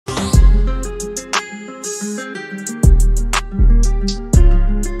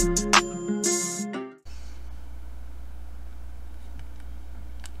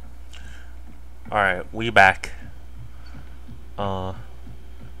we back.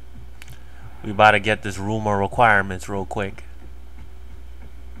 We about to get this room of requirements real quick.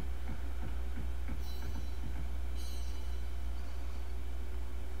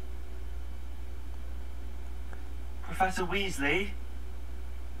 Professor Weasley?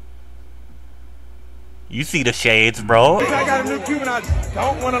 You see the shades, bro. I got a new Cuban I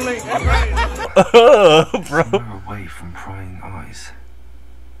don't want to link. Bro. Somewhere away from prying eyes.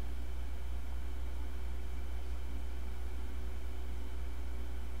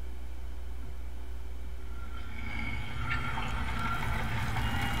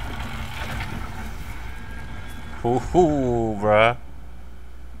 Hoo-hoo, bruh.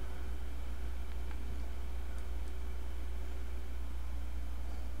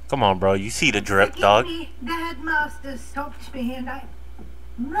 Come on, bro. You see the drip, dog. The headmaster stopped me and I...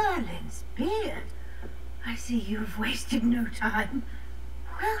 Merlin's beard. I see you've wasted no time.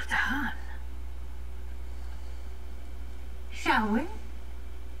 Well done. Shall we?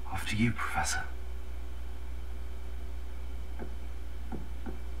 After you, Professor.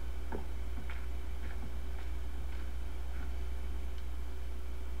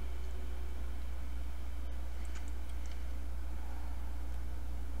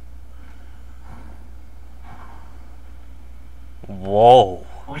 Whoa.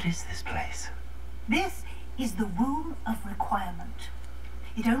 What is this place? This is the Room of Requirement.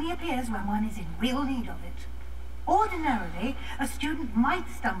 It only appears when one is in real need of it. Ordinarily, a student might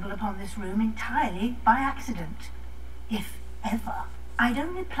stumble upon this room entirely by accident. If ever. I'd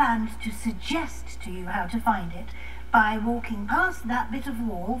only planned to suggest to you how to find it by walking past that bit of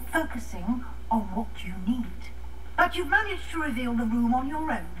wall, focusing on what you need. But you've managed to reveal the room on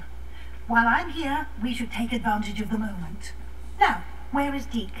your own. While I'm here, we should take advantage of the moment. Now, where is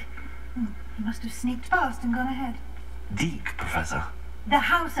Deke? He must have sneaked past and gone ahead. Deke, Professor. The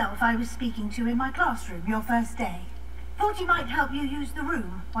house elf I was speaking to in my classroom your first day. Thought he might help you use the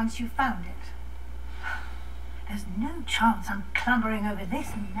room once you found it. There's no chance I'm clambering over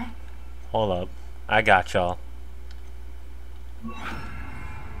this mess. Hold up. I got y'all.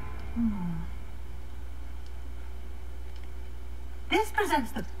 This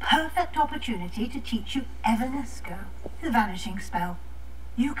presents the perfect opportunity to teach you Evanesco, the vanishing spell.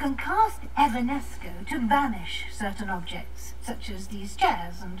 You can cast Evanesco to vanish certain objects, such as these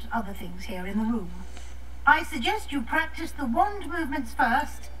chairs and other things here in the room. I suggest you practice the wand movements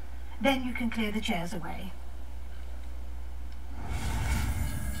first, then you can clear the chairs away.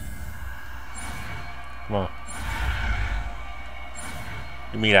 Come on.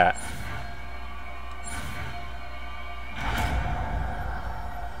 Give me that.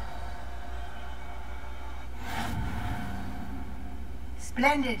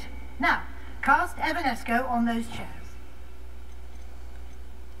 Splendid. Now, cast Evanesco on those chairs.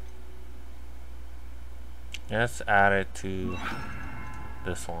 Let's add it to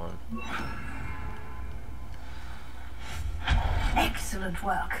this one. Excellent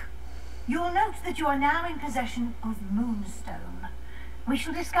work. You'll note that you are now in possession of Moonstone. We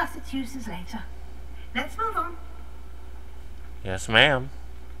shall discuss its uses later. Let's move on. Yes, ma'am.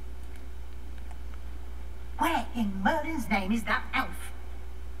 Where in Merlin's name is that elf?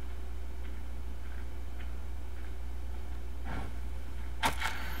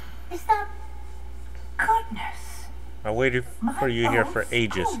 Is that... Goodness. I waited for you here for My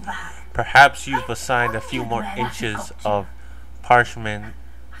ages. old bag. Perhaps you've assigned a wondered few more where that inches got of parchment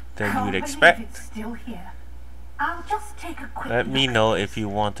than Can't you'd believe expect. it's still here. I'll just take a quick Let me look know at if you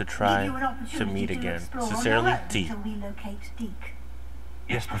this. want to Give try you an to opportunity meet again. explore on Sincerely, your own D. until we locate Deke.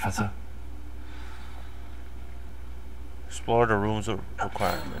 Yes, Professor. Explore the rooms of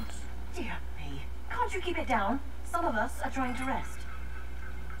requirements. Dear me. Can't you keep it down? Some of us are trying to rest.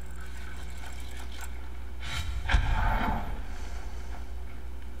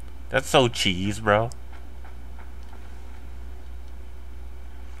 That's so cheese, bro.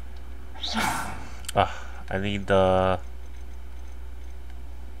 I need the...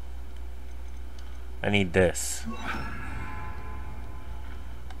 I need this.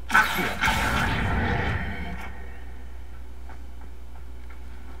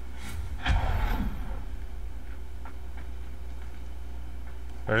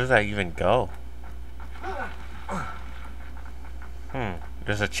 Where does that even go?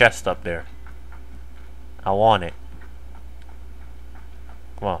 There's a chest up there. I want it.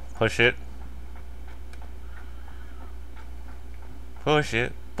 Come on, push it. Push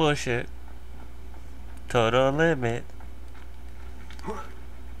it, push it. To the limit.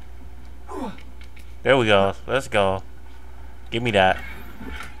 There we go. Let's go. Give me that.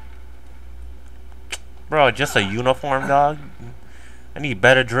 Bro, just a uniform, dog? I need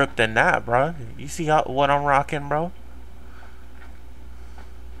better drip than that, bro. You see what I'm rocking, bro?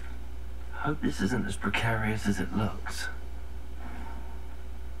 Hope this isn't as precarious as it looks.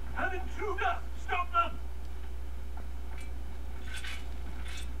 An intruder! Stop them!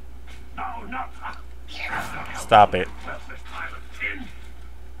 No, not... Stop it. Worthless pile of tin.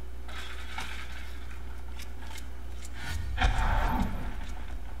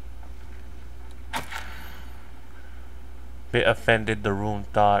 Bit offended the room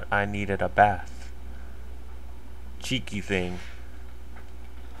thought I needed a bath. Cheeky thing.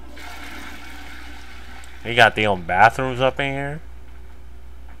 They got their own bathrooms up in here.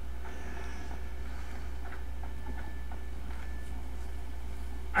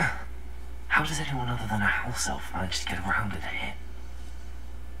 How does anyone other than a house elf manage to get around in here?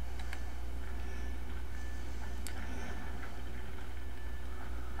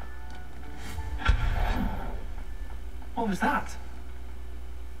 What was that?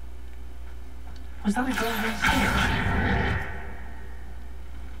 Was that a golden snake?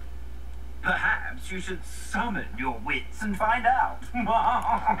 Perhaps you should summon your wits and find out.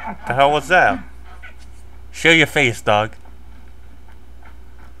 The hell was that? Show your face, dog.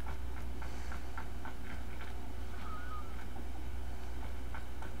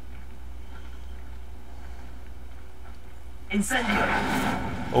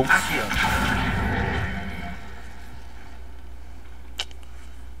 Incendio! Oops. Accio!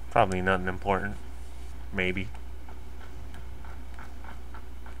 Probably nothing important. Maybe.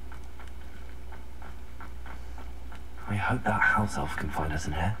 I hope that house elf can find us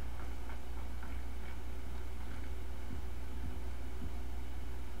in here.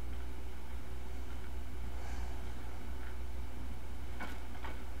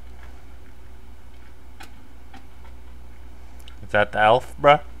 Is that the elf,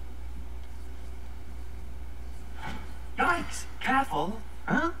 bruh? Yikes! Careful!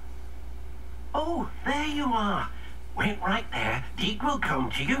 Huh? Oh, there you are. Wait right there. Deke will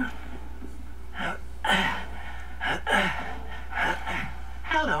come to you.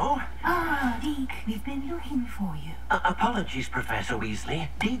 Hello. Ah, Deke, we've been looking for you. Apologies, Professor Weasley.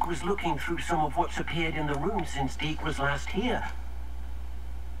 Deke was looking through some of what's appeared in the room since Deke was last here.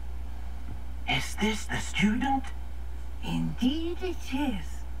 Is this the student? Indeed it is.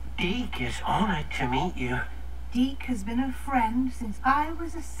 Deke is honored to meet you. Deke has been a friend since I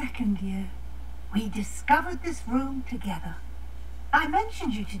was a second year. We discovered this room together. I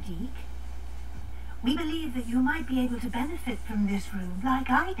mentioned you to Deke. We believe that you might be able to benefit from this room like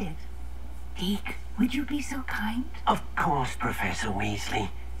I did. Deke, would you be so kind? Of course, Professor Weasley.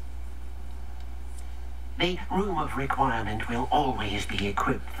 The Room of Requirement will always be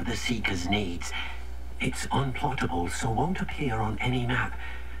equipped for the Seeker's needs. It's unplottable, so won't appear on any map.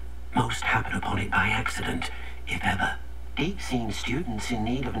 Most happen upon it by accident, if ever. Deke's seen students in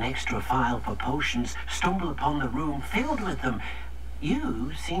need of an extra file for potions stumble upon the room filled with them.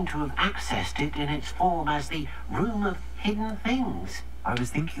 You seem to have accessed it in its form as the Room of Hidden Things. I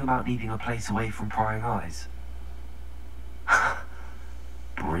was thinking about needing a place away from prying eyes.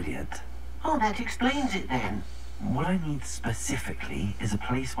 Brilliant. Oh, that explains it then. What I need specifically is a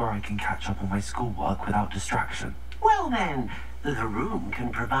place where I can catch up on my schoolwork without distraction. Well then, the room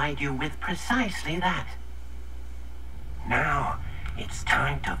can provide you with precisely that. Now, it's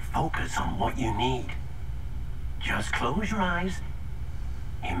time to focus on what you need. Just close your eyes.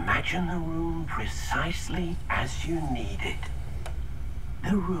 Imagine the room precisely as you need it.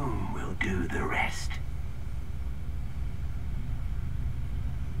 The room will do the rest.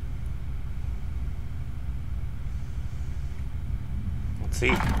 Let's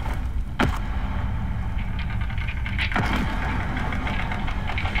see.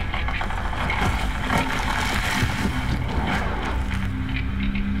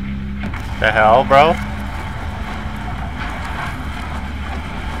 The hell, bro?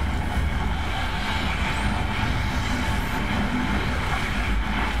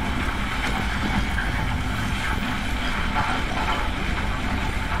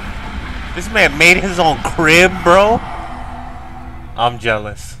 This man made his own crib, bro. I'm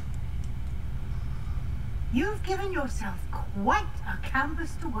jealous. You've given yourself quite a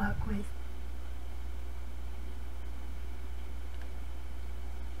canvas to work with.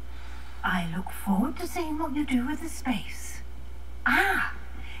 I look forward to seeing what you do with the space. Ah,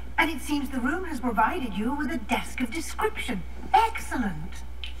 and it seems the room has provided you with a desk of description. Excellent.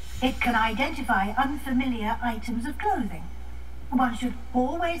 It can identify unfamiliar items of clothing. One should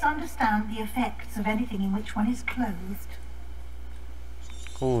always understand the effects of anything in which one is clothed.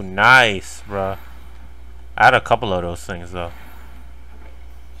 Ooh, nice, bruh. I had a couple of those things, though.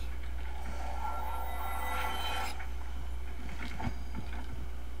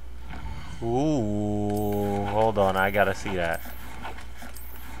 Ooh, hold on, I gotta see that.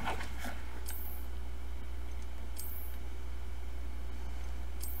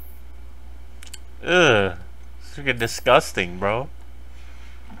 Ugh, it's freaking disgusting, bro.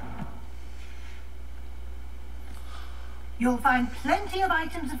 You'll find plenty of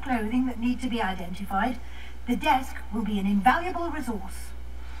items of clothing that need to be identified. The desk will be an invaluable resource.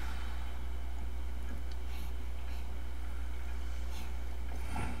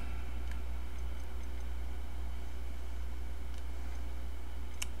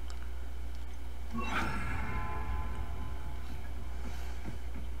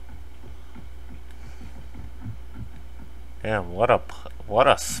 Damn, what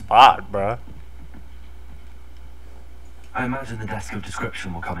a spot, bro. I imagine the desk of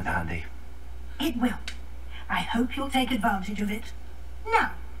description will come in handy. It will. I hope you'll take advantage of it.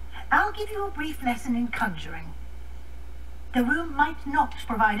 Now, I'll give you a brief lesson in conjuring. The room might not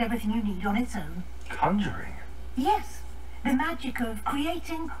provide everything you need on its own. Conjuring? Yes, the magic of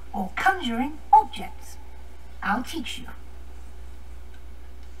creating or conjuring objects. I'll teach you.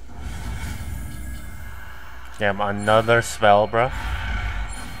 Damn, another spell, bro.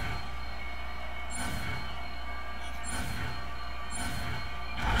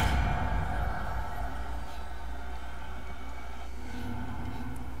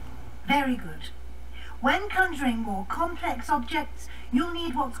 Very good. When conjuring more complex objects, you'll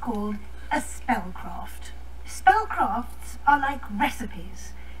need what's called a spellcraft. Spellcrafts are like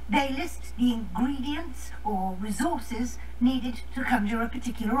recipes. They list the ingredients or resources needed to conjure a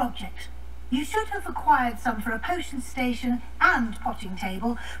particular object. You should have acquired some for a potion station and potting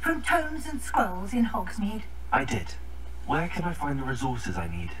table from tomes and scrolls in Hogsmeade. I did. Where can I find the resources I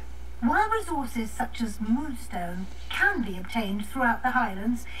need? While resources such as moonstone can be obtained throughout the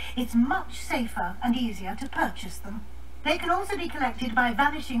Highlands, it's much safer and easier to purchase them. They can also be collected by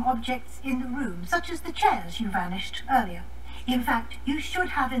vanishing objects in the room, such as the chairs you vanished earlier. In fact, you should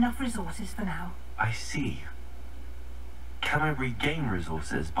have enough resources for now. I see. Can I regain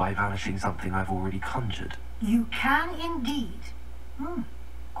resources by vanishing something I've already conjured? You can indeed.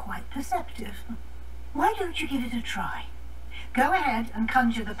 Quite perceptive. Why don't you give it a try? Go ahead and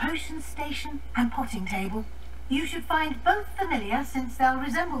conjure the potion station and potting table. You should find both familiar, since they'll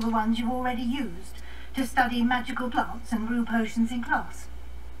resemble the ones you've already used to study magical plants and brew potions in class.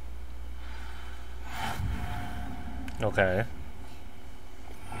 Okay.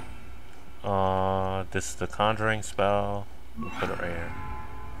 This is the conjuring spell. Put it right here.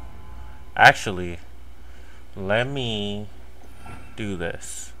 Actually, let me do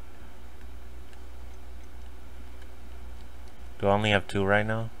this. Do I only have 2 right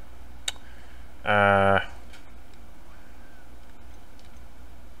now?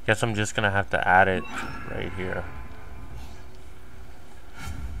 Guess I'm just gonna have to add it right here.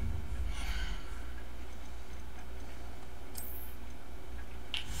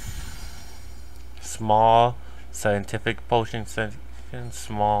 Small scientific potion section,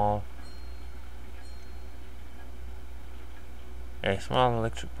 small. A small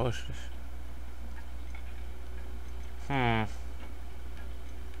electric potion.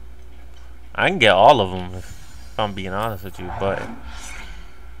 I can get all of them if I'm being honest with you, but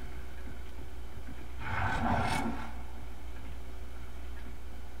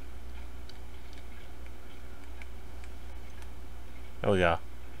oh yeah.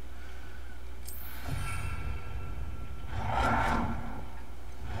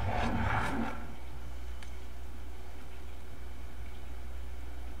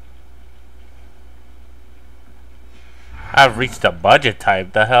 I've reached a budget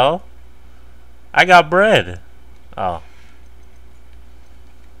type. The hell? I got bread. Oh.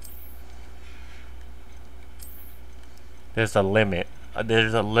 There's a limit.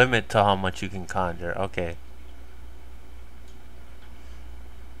 There's a limit to how much you can conjure. Okay.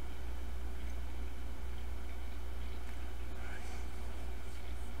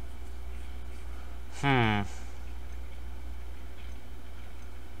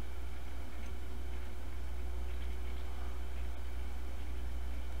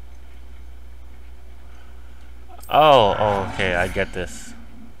 Oh, okay, I get this.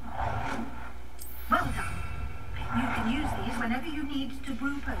 Well done. You can use these whenever you need to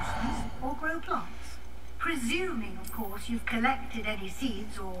brew potions or grow plants. Presuming, of course, you've collected any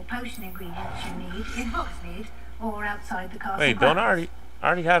seeds or potion ingredients you need in Hogsmeade or outside the castle. Wait, don't I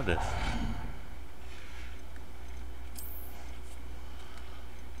already have this?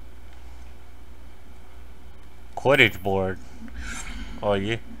 Quidditch board. Oh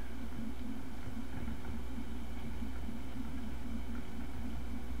yeah.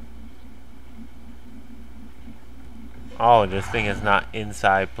 Oh, this thing is not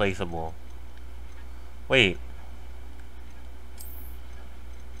inside placeable. Wait.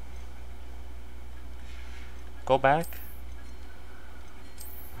 Go back.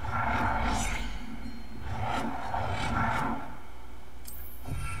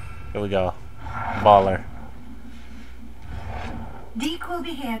 Here we go. Baller. Deke will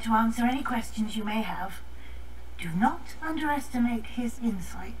be here to answer any questions you may have. Do not underestimate his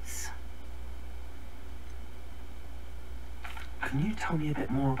insights. Can you tell me a bit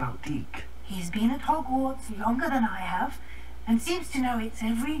more about Deke? He's been at Hogwarts longer than I have, and seems to know its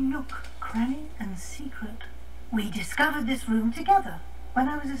every nook, cranny, and secret. We discovered this room together when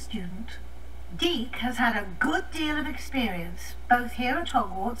I was a student. Deke has had a good deal of experience, both here at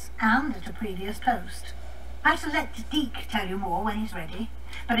Hogwarts and at a previous post. I shall let Deke tell you more when he's ready,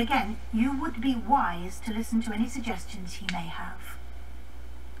 but again, you would be wise to listen to any suggestions he may have.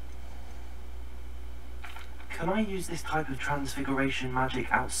 Can I use this type of transfiguration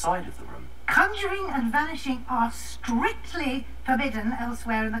magic outside of the room? Conjuring and vanishing are strictly forbidden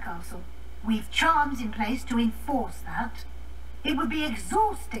elsewhere in the castle. We've charms in place to enforce that. It would be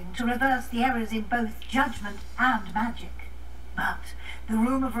exhausting to reverse the errors in both judgment and magic. But the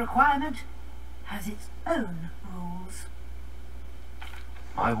Room of Requirement has its own rules.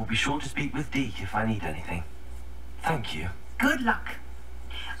 I will be sure to speak with Deke if I need anything. Thank you. Good luck.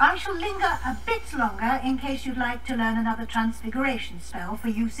 I shall linger a bit longer in case you'd like to learn another transfiguration spell for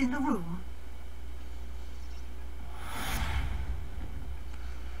use in the room.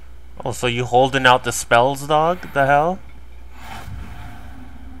 Oh, so you holding out the spells, dog? The hell?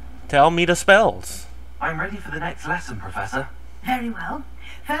 Tell me the spells. I'm ready for the next lesson, Professor. Very well.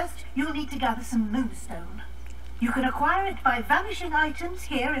 First, you'll need to gather some moonstone. You can acquire it by vanishing items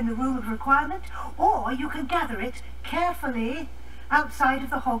here in the Room of Requirement, or you can gather it carefully outside of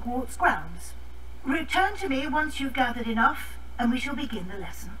the Hogwarts grounds. Return to me once you've gathered enough, and we shall begin the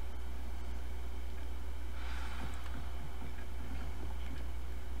lesson.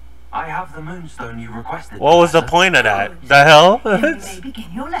 I have the moonstone you requested. What was the point of that? The hell? Then we may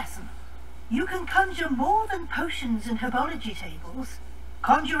begin your lesson. You can conjure more than potions and herbology tables.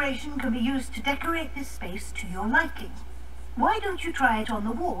 Conjuration can be used to decorate this space to your liking. Why don't you try it on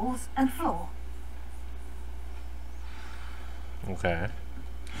the walls and floor? Okay.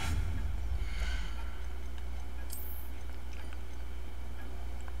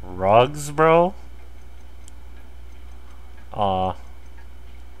 Rugs, bro?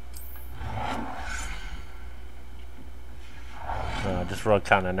 This rug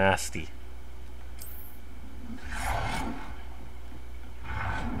kind of nasty.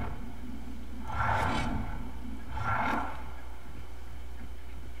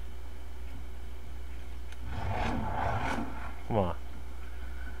 Come on.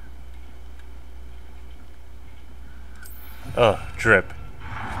 Drip.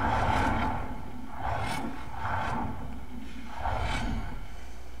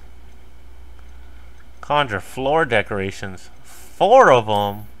 Conjure floor decorations. 4 of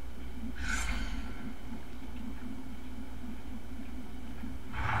them.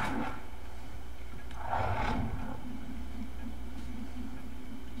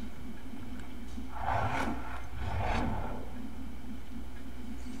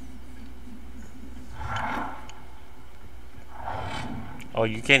 Oh,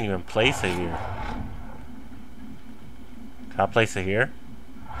 you can't even place it here. Can I place it here?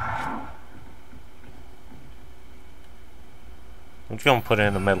 I'm just gonna put it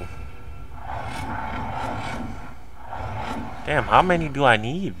in the middle. Damn, how many do I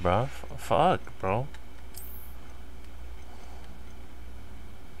need, bro? Fuck, bro.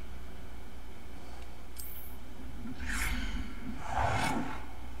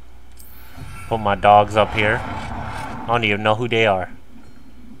 Put my dogs up here. I don't even know who they are.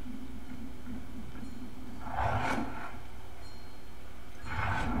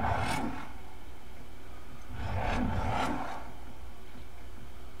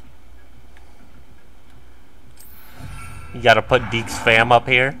 You gotta put Deke's fam up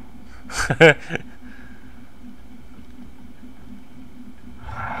here.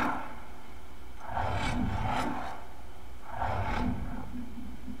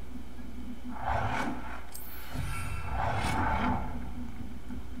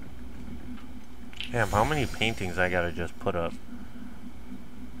 Damn, how many paintings I gotta just put up?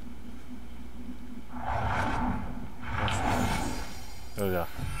 There we go.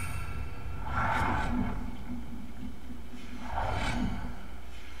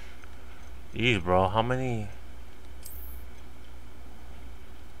 Jeez, bro, how many?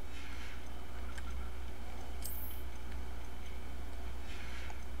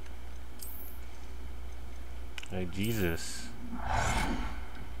 Like, Jesus.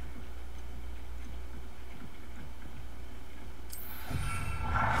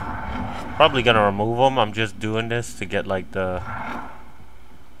 Probably gonna remove them. I'm just doing this to get like the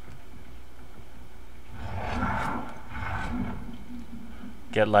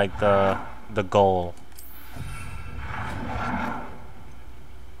goal.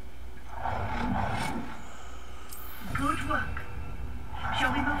 Good work.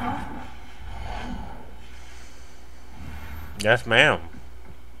 Shall we move on? Yes, ma'am.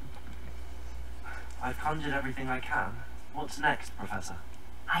 I've conjured everything I can. What's next, Professor?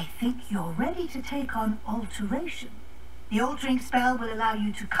 I think you're ready to take on alteration. The altering spell will allow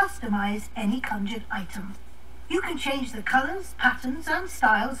you to customize any conjured item. You can change the colors, patterns, and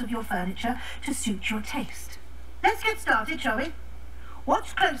styles of your furniture to suit your taste. Let's get started, shall we?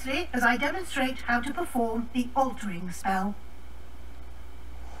 Watch closely as I demonstrate how to perform the altering spell.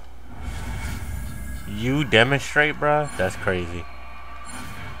 You demonstrate, bruh? That's crazy.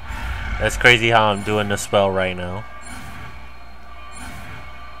 That's crazy how I'm doing the spell right now.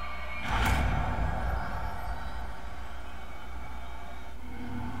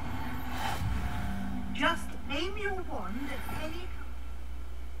 Just aim your wand at any...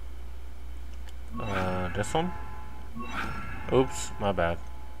 This one? Oops, my bad.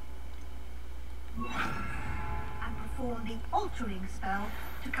 and perform the altering spell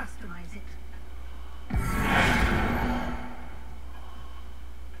to customize it.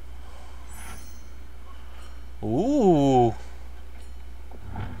 Ooh.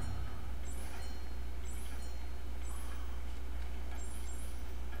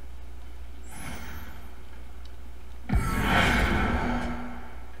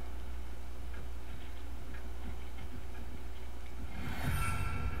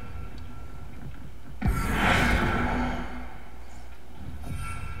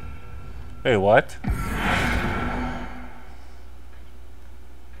 Wait, what?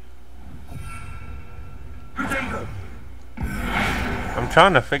 I'm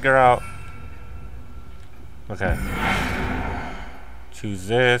trying to figure out. Okay. Choose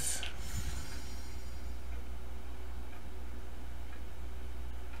this.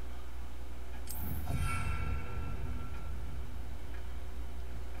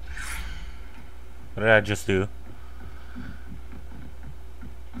 What did I just do?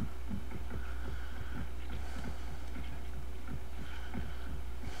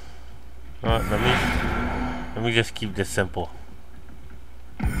 Let me just keep this simple.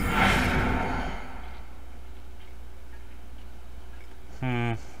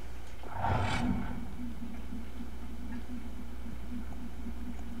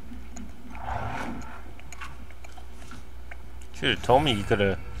 Should have told me you could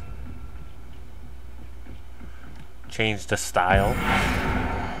have changed the style.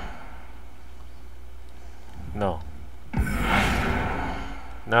 No.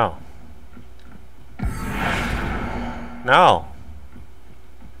 No. No.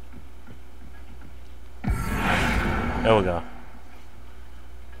 There we go.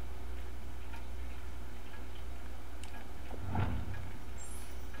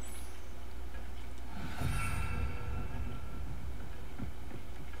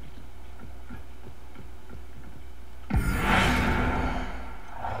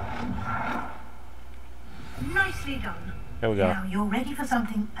 Nicely done. There we go. Now you're ready for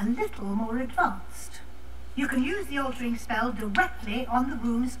something a little more advanced. You can use the altering spell directly on the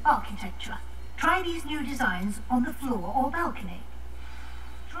room's architecture. Try these new designs on the floor or balcony.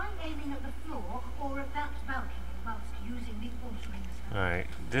 Try aiming at the floor or at that balcony whilst using the altering spell. Alright,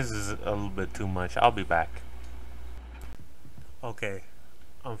 this is a little bit too much. I'll be back. Okay,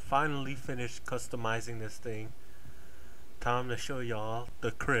 I'm finally finished customizing this thing. Time to show y'all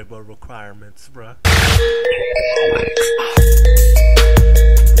the crib of requirements, bruh.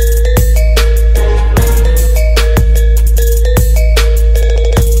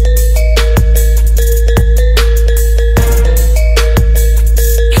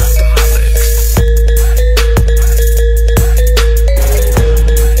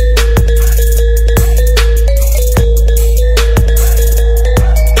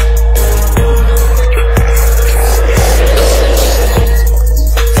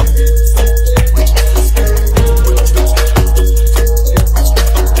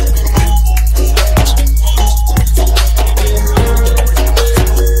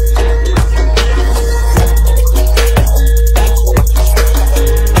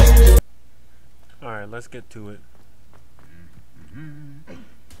 Let's get to it.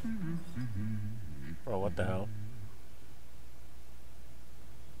 Bro, what the hell?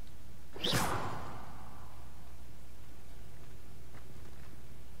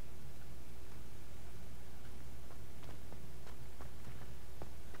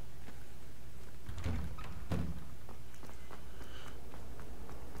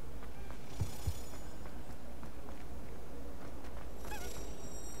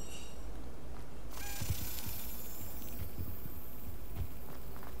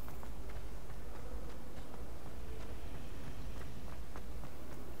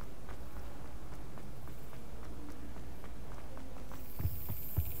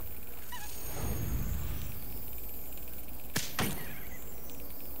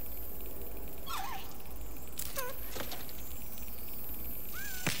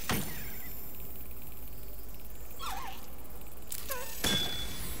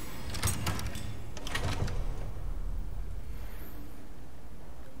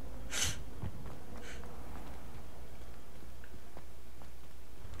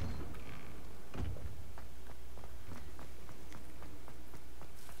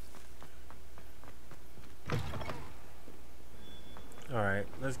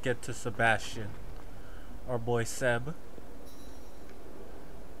 Let's get to Sebastian. Our boy Seb.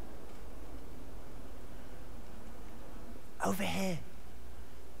 Over here.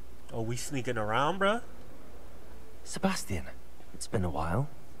 Oh, we sneaking around, bruh? Sebastian, it's been a while.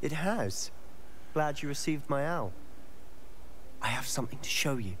 It has. Glad you received my owl. I have something to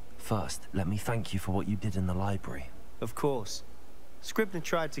show you. First, let me thank you for what you did in the library. Of course. Scribner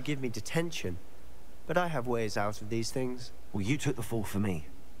tried to give me detention, but I have ways out of these things. Well, you took the fall for me,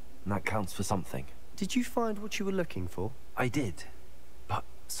 and that counts for something. Did you find what you were looking for? I did, but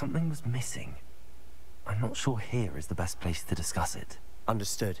something was missing. I'm not sure here is the best place to discuss it.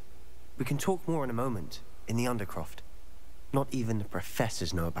 Understood. We can talk more in a moment, in the Undercroft. Not even the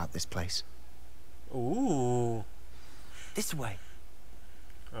professors know about this place. Ooh. This way.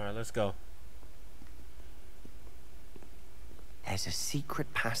 Alright, let's go. There's a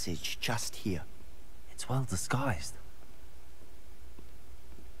secret passage just here. It's well disguised.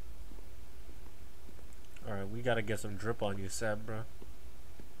 Alright, we gotta get some drip on you, Seb, bro.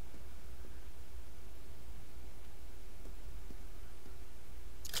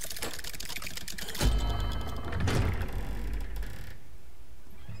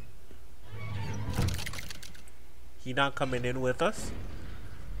 He not coming in with us?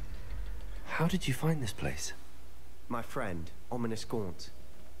 How did you find this place? My friend, Ominous Gaunt.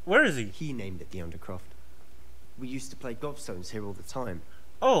 Where is he? He named it the Undercroft. We used to play gobstones here all the time.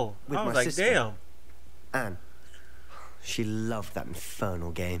 Oh, With I was my like, sister. damn. Anne. She loved that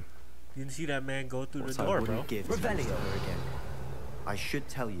infernal game. You didn't see that man go through What the I door, wouldn't bro. give to see her again. I should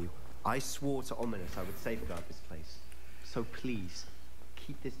tell you, I swore to Ominous I would safeguard this place. So please,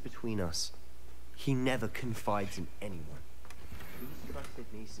 keep this between us. He never confides in anyone. He's trusted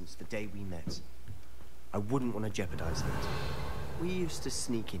me since the day we met. I wouldn't want to jeopardize it. We used to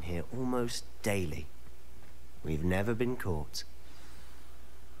sneak in here almost daily. We've never been caught.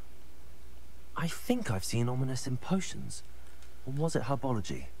 I think I've seen Ominous in potions. Or was it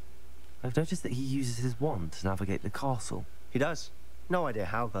herbology? I've noticed that he uses his wand to navigate the castle. He does. No idea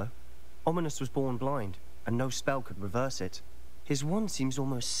how, though. Ominous was born blind, and no spell could reverse it. His wand seems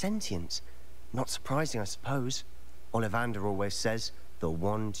almost sentient. Not surprising, I suppose. Ollivander always says, the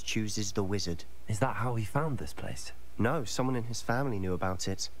wand chooses the wizard. Is that how he found this place? No, someone in his family knew about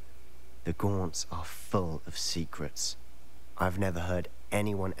it. The Gaunts are full of secrets. I've never heard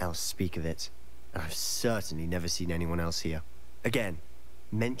anyone else speak of it, and I've certainly never seen anyone else here. Again,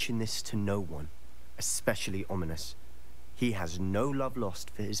 mention this to no one, especially Ominous. He has no love lost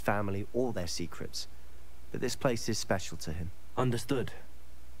for his family or their secrets, but this place is special to him. Understood.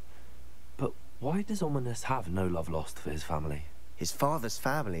 But why does Ominous have no love lost for his family? His father's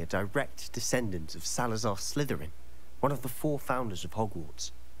family are direct descendants of Salazar Slytherin, one of the 4 founders of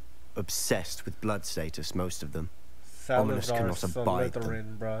Hogwarts. Obsessed with blood status, most of them. Ominous Salazar cannot abide them,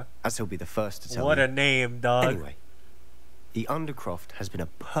 Slytherin, bruh. as he'll be the first to tell What you. a name, dog. Anyway, the Undercroft has been a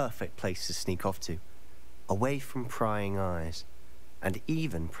perfect place to sneak off to, away from prying eyes, and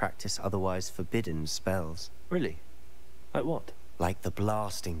even practice otherwise forbidden spells. Really? Like what? Like the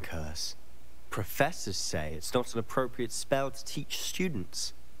blasting curse. Professors say it's not an appropriate spell to teach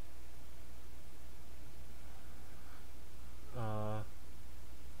students.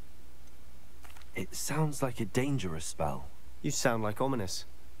 It sounds like a dangerous spell. You sound like Ominous.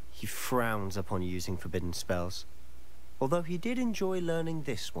 He frowns upon using forbidden spells. Although he did enjoy learning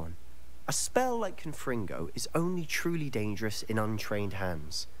this one. A spell like Confringo is only truly dangerous in untrained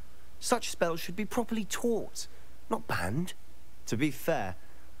hands. Such spells should be properly taught, not banned. To be fair,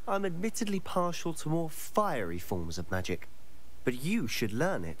 I'm admittedly partial to more fiery forms of magic. But you should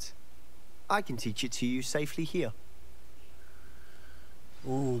learn it. I can teach it to you safely here.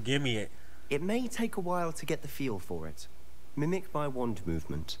 Ooh, give me it. It may take a while to get the feel for it. Mimic my wand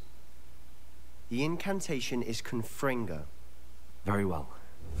movement. The incantation is Confringo. Very well.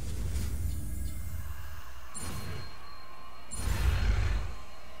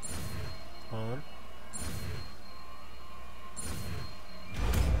 On.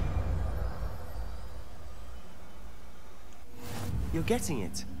 You're getting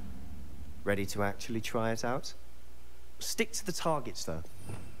it. Ready to actually try it out? Stick to the targets, though.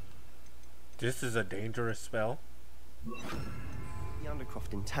 This is a dangerous spell. The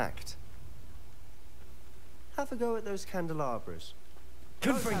Undercroft intact. Have a go at those candelabras.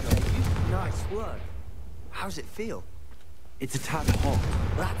 Confringo. Nice work. How's it feel? It's a tad hot.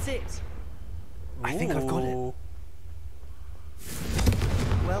 That's it. I think I've got it. Ooh.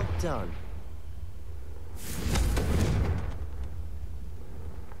 Well done.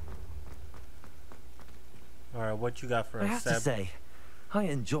 Alright, what you got for I us, have Seb? to say, I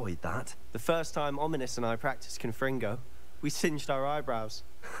enjoyed that. The first time Ominous and I practiced Confringo, We singed our eyebrows.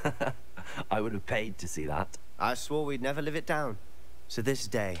 I would have paid to see that. I swore we'd never live it down. So this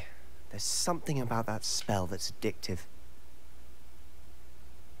day, there's something about that spell that's addictive.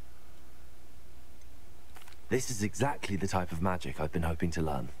 This is exactly the type of magic I've been hoping to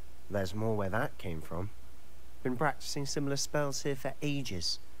learn. There's more where that came from. Been practicing similar spells here for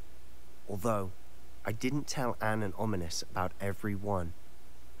ages. Although, I didn't tell Anne and Ominous about every one.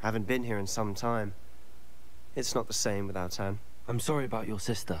 Haven't been here in some time. It's not the same without Anne. I'm sorry about your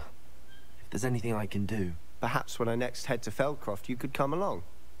sister. If there's anything I can do... Perhaps when I next head to Feldcroft, you could come along.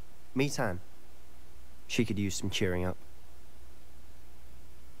 Meet Anne. She could use some cheering up.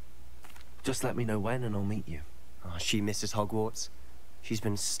 Just let me know when and I'll meet you. Oh, she misses Hogwarts. She's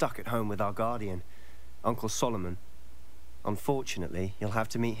been stuck at home with our guardian, Uncle Solomon. Unfortunately, you'll have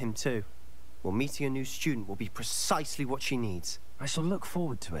to meet him too. Well, meeting a new student will be precisely what she needs. I shall look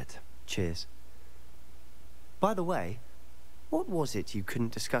forward to it. Cheers. By the way, what was it you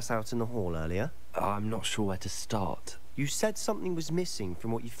couldn't discuss out in the hall earlier? I'm not sure where to start. You said something was missing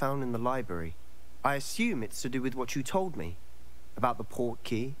from what you found in the library. I assume it's to do with what you told me. About the port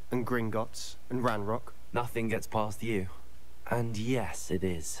key, and Gringotts, and Ranrock. Nothing gets past you. And yes, it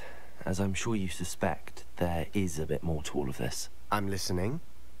is. As I'm sure you suspect, there is a bit more to all of this. I'm listening.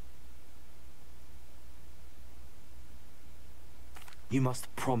 You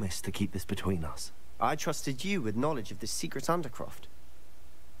must promise to keep this between us. I trusted you with knowledge of the secret Undercroft.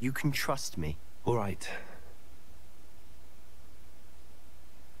 You can trust me. All right.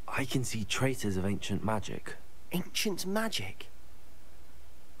 I can see traces of ancient magic. Ancient magic?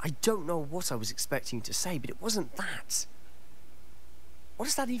 I don't know what I was expecting to say, but it wasn't that. What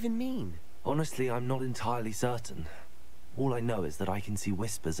does that even mean? Honestly, I'm not entirely certain. All I know is that I can see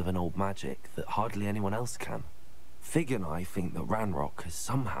whispers of an old magic that hardly anyone else can. Fig and I think that Ranrock has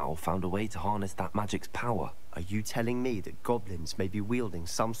somehow found a way to harness that magic's power. Are you telling me that goblins may be wielding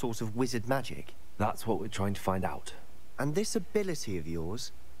some sort of wizard magic? That's what we're trying to find out. And this ability of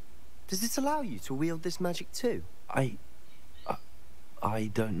yours, does it allow you to wield this magic too? I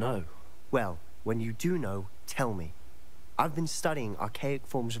don't know. Well, when you do know, tell me. I've been studying archaic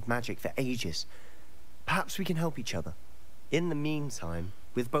forms of magic for ages. Perhaps we can help each other. In the meantime,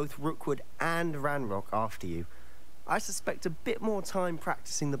 with both Rookwood and Ranrock after you, I suspect a bit more time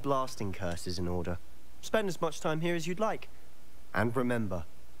practicing the blasting curse is in order. Spend as much time here as you'd like. And remember,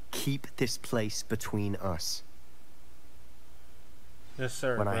 keep this place between us. Yes,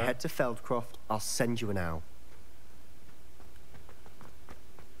 sir. When I head to Feldcroft, I'll send you an owl.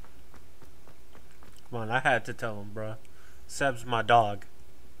 Come on, I had to tell him, bruh. Seb's my dog.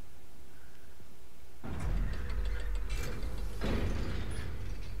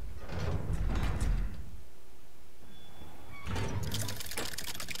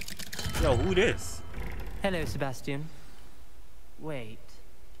 Yo, who this? Hello, Sebastian. Wait.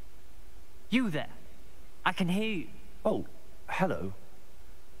 You there? I can hear you. Oh, hello.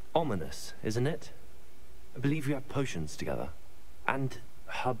 Ominous, isn't it? I believe we have potions together. And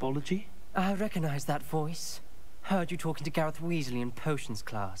herbology? I recognize that voice. Heard you talking to Gareth Weasley in potions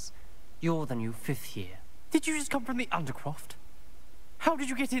class. You're the new 5th year. Did you just come from the Undercroft? How did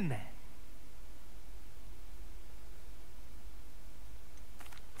you get in there?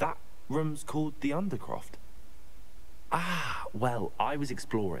 That room's called the Undercroft. Ah, well, I was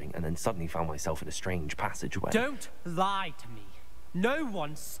exploring and then suddenly found myself in a strange passageway. Don't lie to me. No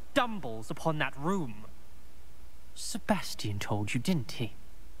one stumbles upon that room. Sebastian told you, didn't he?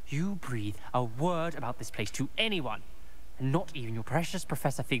 You breathe a word about this place to anyone, and not even your precious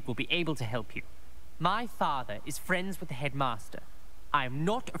Professor Fig will be able to help you. My father is friends with the headmaster. I am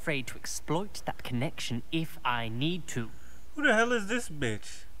not afraid to exploit that connection if I need to. Who the hell is this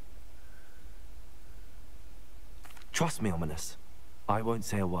bitch? Trust me, Ominous. I won't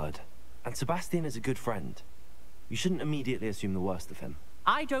say a word. And Sebastian is a good friend. You shouldn't immediately assume the worst of him.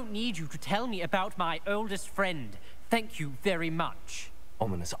 I don't need you to tell me about my oldest friend. Thank you very much.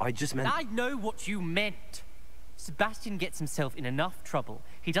 Ominous, I just meant... I know what you meant. Sebastian gets himself in enough trouble.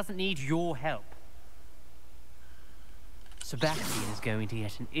 He doesn't need your help. Sebastian is going to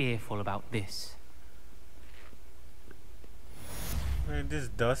get an earful about this. Man, this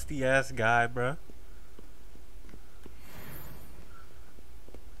dusty ass guy, bruh.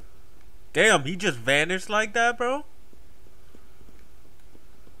 Damn, he just vanished like that, bro?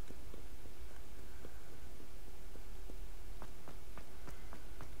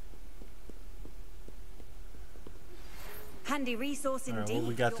 Handy resource All right, indeed. what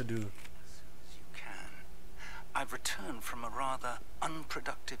we got to do? You can. I've returned from a rather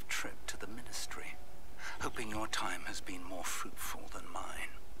unproductive trip to the Ministry, hoping your time has been more fruitful than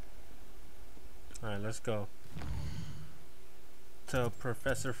mine. All right, let's go. to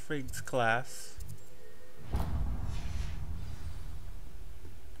Professor Fig's class.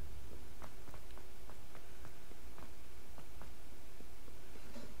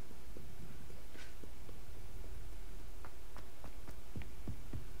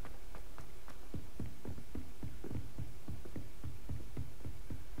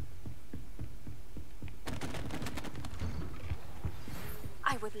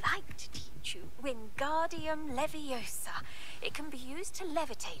 I would like to teach you Wingardium Leviosa. It can be used to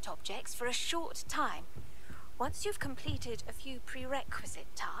levitate objects for a short time. Once you've completed a few prerequisite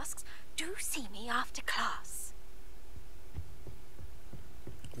tasks, do see me after class.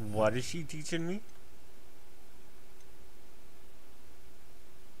 What is she teaching me?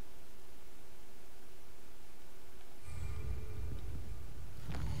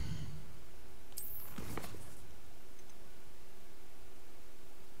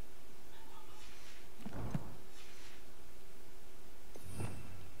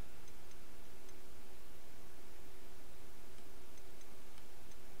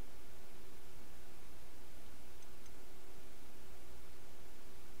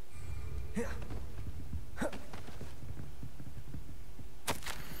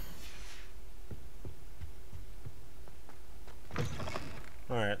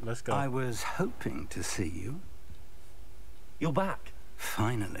 Alright, let's go. I was hoping to see you. You're back.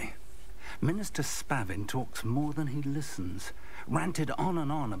 Finally. Minister Spavin talks more than he listens. Ranted on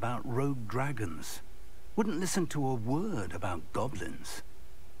and on about rogue dragons. Wouldn't listen to a word about goblins.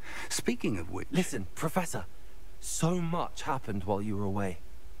 Speaking of which... Listen, Professor. So much happened while you were away.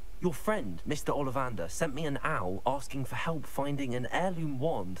 Your friend, Mr. Ollivander, sent me an owl asking for help finding an heirloom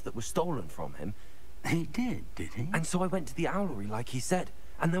wand that was stolen from him. He did he? And so I went to the owlery like he said,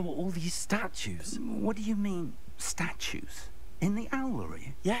 and there were all these statues. What do you mean, statues? In the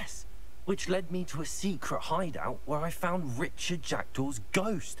owlery? Yes, which led me to a secret hideout where I found Richard Jackdaw's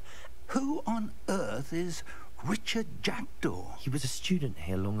ghost. Who on earth is Richard Jackdaw? He was a student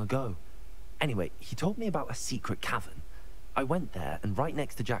here long ago. Anyway, he told me about a secret cavern. I went there, and right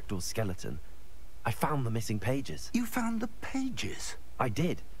next to Jackdaw's skeleton, I found the missing pages. You found the pages? I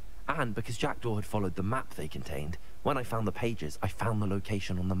did. And because Jackdaw had followed the map they contained, when I found the pages, I found the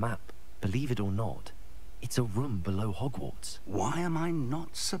location on the map. Believe it or not, it's a room below Hogwarts. Why am I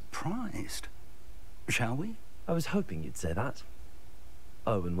not surprised? Shall we? I was hoping you'd say that.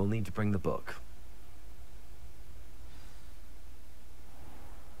 Oh, and we'll need to bring the book.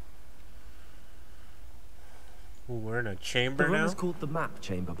 Ooh, we're in a chamber The room now? is called the Map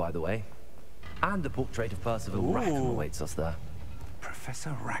Chamber, by the way. And a portrait of Percival Rackham awaits us there.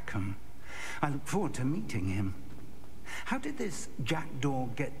 Professor Rackham. I look forward to meeting him. How did this Jackdaw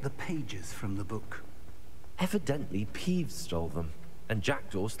get the pages from the book? Evidently, Peeves stole them, and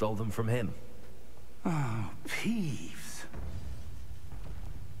Jackdaw stole them from him. Oh, Peeves.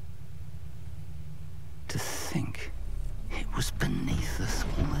 To think it was beneath us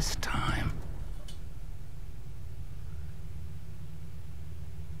all this time.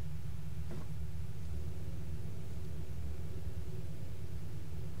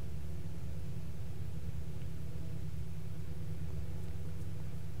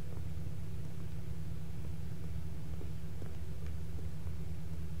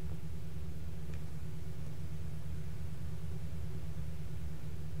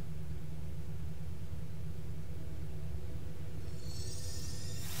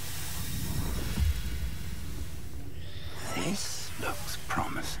 This looks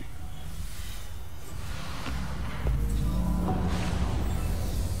promising.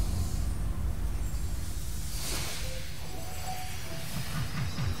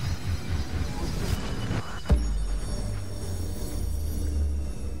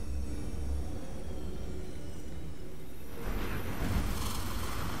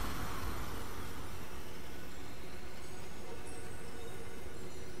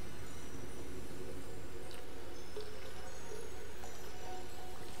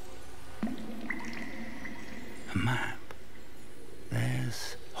 A map.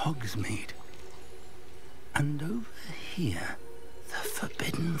 There's Hogsmeade. And over here, the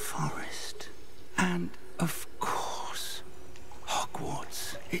Forbidden Forest. And, of course,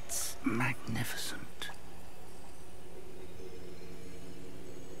 Hogwarts. It's magnificent.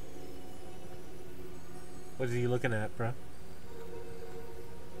 What is he looking at, bruh?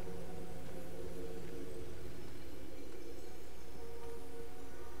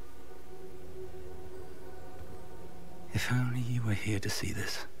 If only you were here to see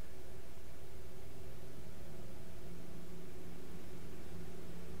this.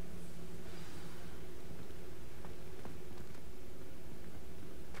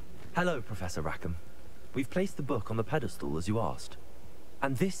 Hello, Professor Rackham. We've placed the book on the pedestal as you asked.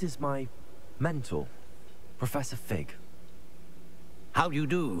 And this is my mentor, Professor Fig. How do you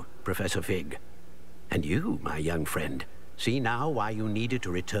do, Professor Fig? And you, my young friend, see now why you needed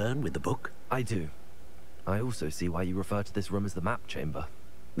to return with the book? I do. I also see why you refer to this room as the map chamber.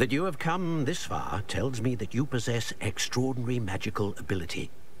 That you have come this far tells me that you possess extraordinary magical ability,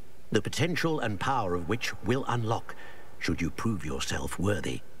 the potential and power of which will unlock should you prove yourself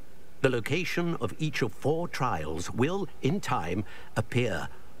worthy. The location of each of 4 trials will, in time, appear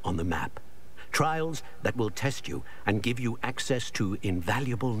on the map. Trials that will test you and give you access to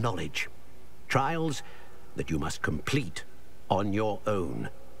invaluable knowledge. Trials that you must complete on your own.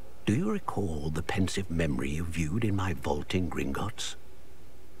 Do you recall the pensive memory you viewed in my vault in Gringotts?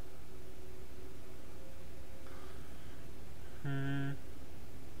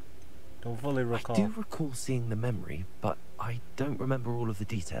 Don't fully recall. I do recall seeing the memory, but I don't remember all of the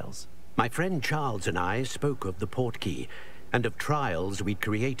details. My friend Charles and I spoke of the portkey and of trials we'd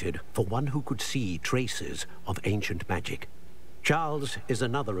created for one who could see traces of ancient magic. Charles is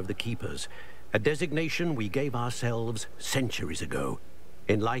another of the keepers, a designation we gave ourselves centuries ago,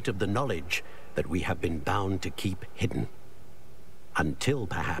 in light of the knowledge that we have been bound to keep hidden. Until,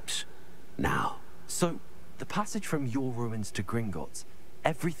 perhaps, now. So, the passage from your ruins to Gringotts,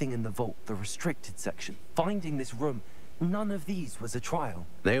 everything in the vault, the restricted section, finding this room, none of these was a trial.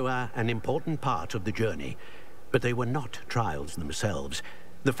 They were an important part of the journey, but they were not trials themselves.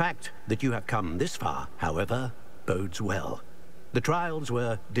 The fact that you have come this far, however, bodes well. The trials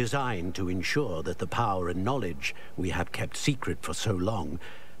were designed to ensure that the power and knowledge we have kept secret for so long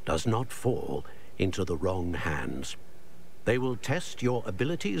does not fall into the wrong hands. They will test your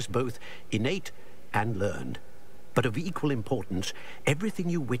abilities, both innate and learned. But of equal importance, everything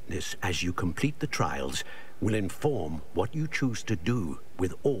you witness as you complete the trials will inform what you choose to do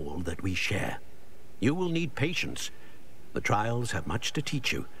with all that we share. You will need patience. The trials have much to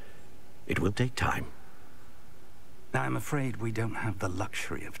teach you. It will take time. I'm afraid we don't have the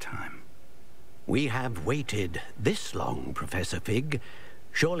luxury of time. We have waited this long, Professor Fig.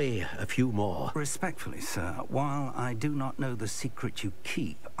 Surely a few more. Respectfully, sir, while I do not know the secret you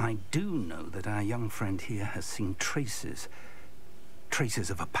keep, I do know that our young friend here has seen traces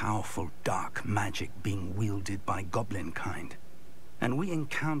of a powerful dark magic being wielded by goblin kind. And we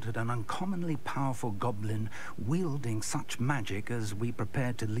encountered an uncommonly powerful goblin wielding such magic as we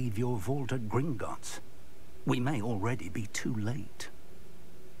prepared to leave your vault at Gringotts. We may already be too late.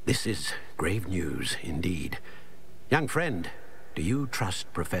 This is grave news indeed. Young friend, do you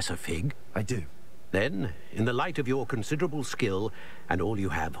trust Professor Fig? I do. Then, in the light of your considerable skill and all you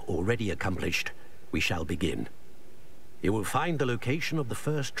have already accomplished, we shall begin. You will find the location of the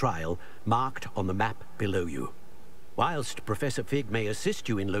first trial marked on the map below you. Whilst Professor Fig may assist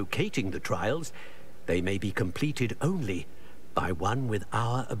you in locating the trials, they may be completed only by one with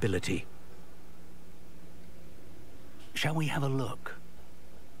our ability. Shall we have a look?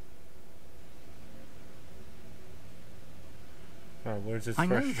 Where's this I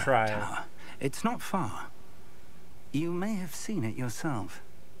know first that trial? tower. It's not far. You may have seen it yourself.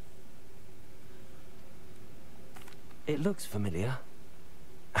 It looks familiar.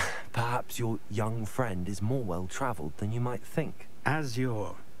 Perhaps your young friend is more well-traveled than you might think. As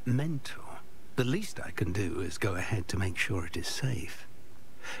your mentor, the least I can do is go ahead to make sure it is safe.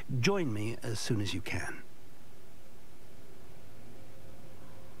 Join me as soon as you can.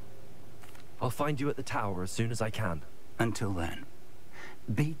 I'll find you at the tower as soon as I can. Until then,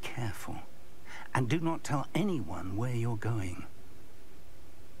 be careful, and do not tell anyone where you're going.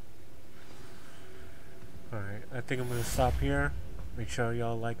 Alright, I think I'm going to stop here. Make sure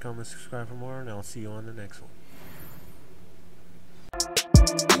y'all like, comment, subscribe for more, and I'll see you on the next one.